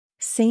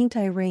Saint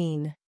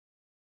Irene.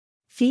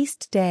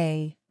 Feast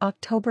Day,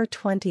 October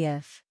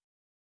 20th.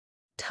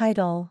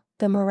 Title: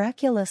 The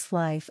Miraculous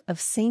Life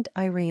of Saint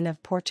Irene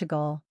of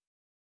Portugal.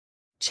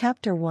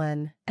 Chapter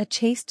 1, A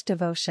Chaste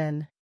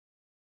Devotion.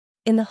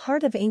 In the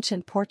heart of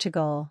ancient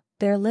Portugal,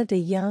 there lived a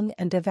young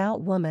and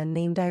devout woman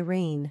named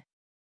Irene.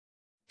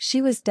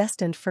 She was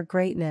destined for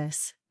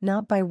greatness,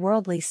 not by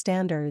worldly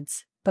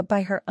standards, but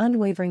by her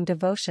unwavering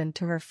devotion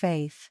to her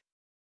faith.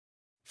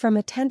 From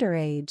a tender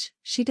age,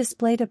 she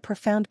displayed a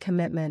profound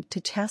commitment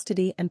to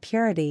chastity and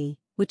purity,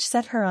 which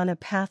set her on a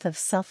path of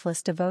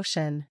selfless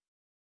devotion.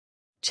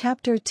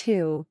 Chapter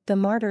 2, The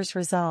Martyr's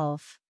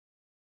Resolve.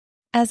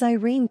 As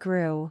Irene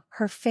grew,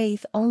 her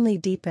faith only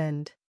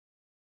deepened.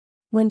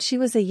 When she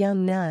was a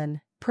young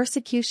nun,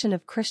 persecution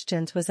of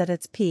Christians was at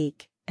its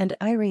peak, and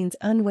Irene's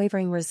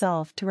unwavering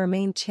resolve to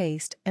remain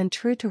chaste and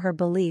true to her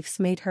beliefs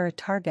made her a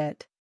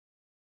target.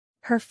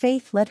 Her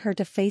faith led her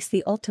to face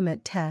the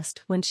ultimate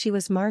test when she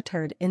was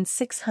martyred in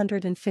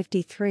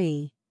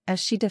 653, as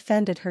she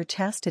defended her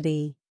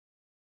chastity.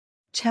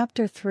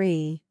 Chapter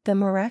 3, The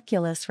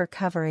Miraculous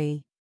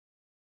Recovery.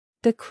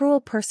 The cruel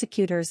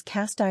persecutors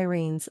cast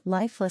Irene's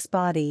lifeless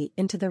body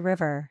into the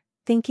river,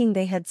 thinking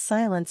they had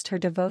silenced her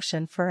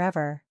devotion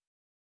forever.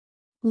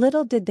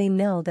 Little did they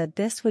know that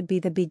this would be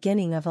the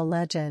beginning of a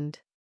legend.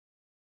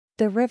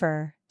 The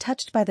river,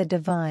 touched by the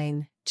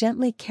divine,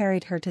 gently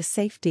carried her to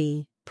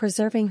safety,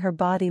 preserving her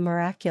body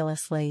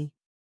miraculously.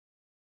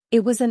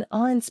 It was an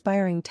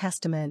awe-inspiring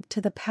testament to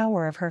the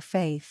power of her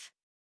faith.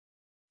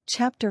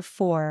 Chapter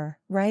 4,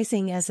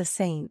 Rising as a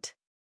Saint.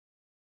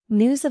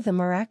 News of the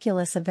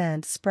miraculous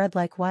event spread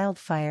like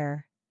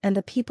wildfire, and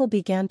the people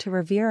began to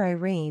revere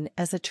Irene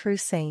as a true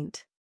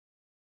saint.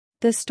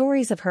 The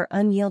stories of her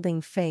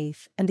unyielding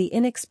faith and the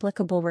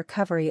inexplicable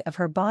recovery of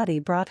her body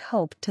brought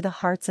hope to the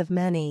hearts of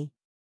many.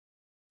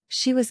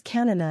 She was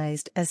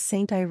canonized as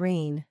Saint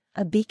Irene,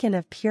 a beacon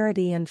of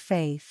purity and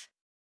faith.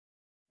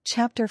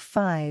 Chapter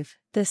 5,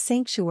 The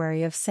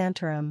Sanctuary of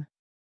Santarem.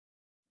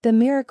 The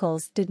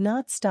miracles did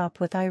not stop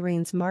with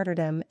Irene's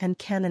martyrdom and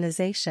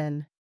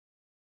canonization.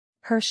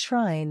 Her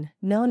shrine,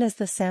 known as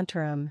the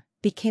Santarem,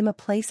 became a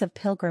place of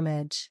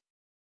pilgrimage.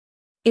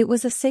 It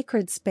was a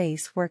sacred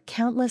space where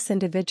countless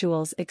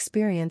individuals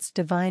experienced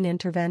divine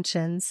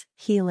interventions,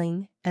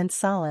 healing, and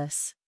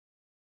solace.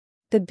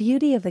 The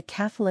beauty of the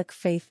Catholic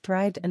faith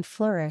thrived and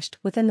flourished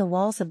within the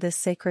walls of this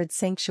sacred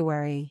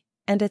sanctuary,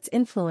 and its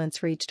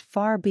influence reached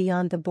far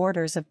beyond the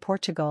borders of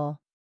Portugal.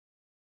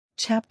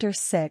 Chapter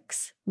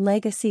 6,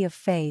 Legacy of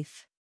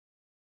Faith.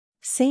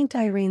 Saint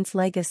Irene's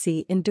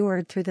legacy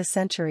endured through the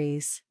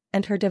centuries,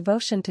 and her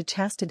devotion to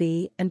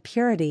chastity and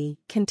purity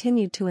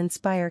continued to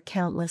inspire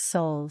countless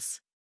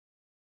souls.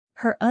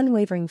 Her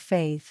unwavering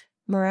faith,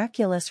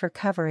 miraculous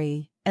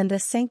recovery, and the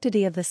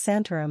sanctity of the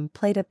Santarem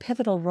played a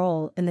pivotal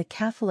role in the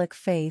Catholic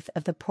faith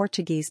of the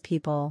Portuguese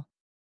people.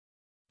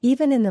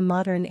 Even in the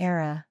modern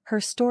era,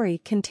 her story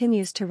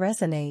continues to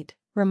resonate,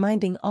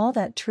 reminding all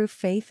that true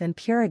faith and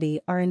purity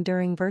are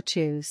enduring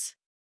virtues.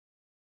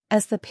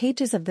 As the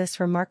pages of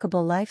this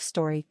remarkable life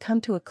story come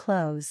to a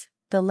close,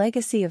 the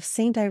legacy of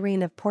Saint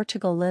Irene of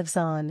Portugal lives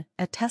on,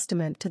 a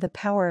testament to the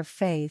power of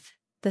faith,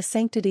 the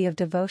sanctity of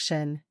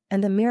devotion,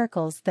 and the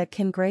miracles that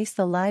can grace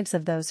the lives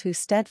of those who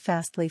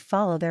steadfastly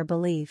follow their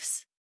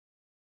beliefs.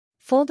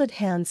 Folded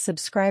Hands.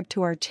 Subscribe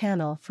to our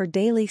channel for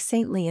daily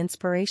saintly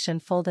inspiration.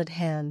 Folded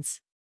Hands.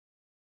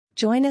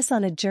 Join us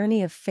on a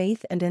journey of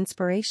faith and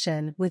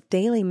inspiration with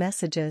daily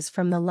messages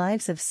from the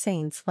lives of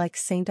saints like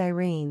Saint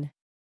Irene.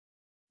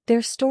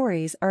 Their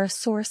stories are a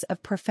source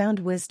of profound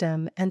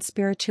wisdom and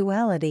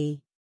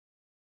spirituality.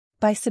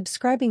 By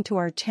subscribing to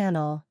our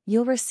channel,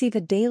 you'll receive a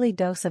daily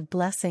dose of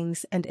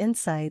blessings and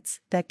insights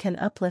that can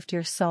uplift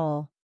your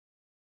soul.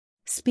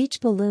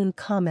 Speech balloon.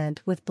 Comment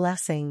with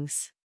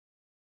blessings.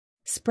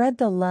 Spread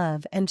the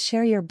love and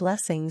share your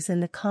blessings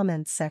in the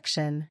comments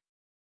section.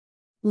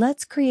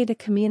 Let's create a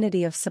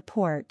community of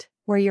support,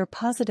 where your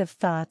positive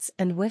thoughts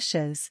and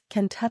wishes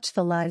can touch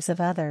the lives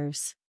of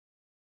others.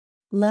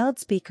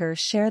 Loudspeakers.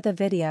 Share the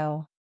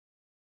video.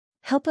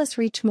 Help us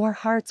reach more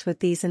hearts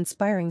with these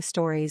inspiring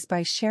stories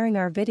by sharing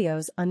our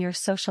videos on your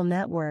social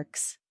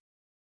networks.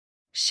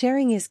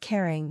 Sharing is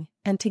caring,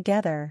 and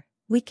together,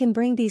 we can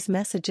bring these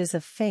messages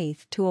of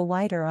faith to a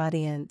wider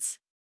audience.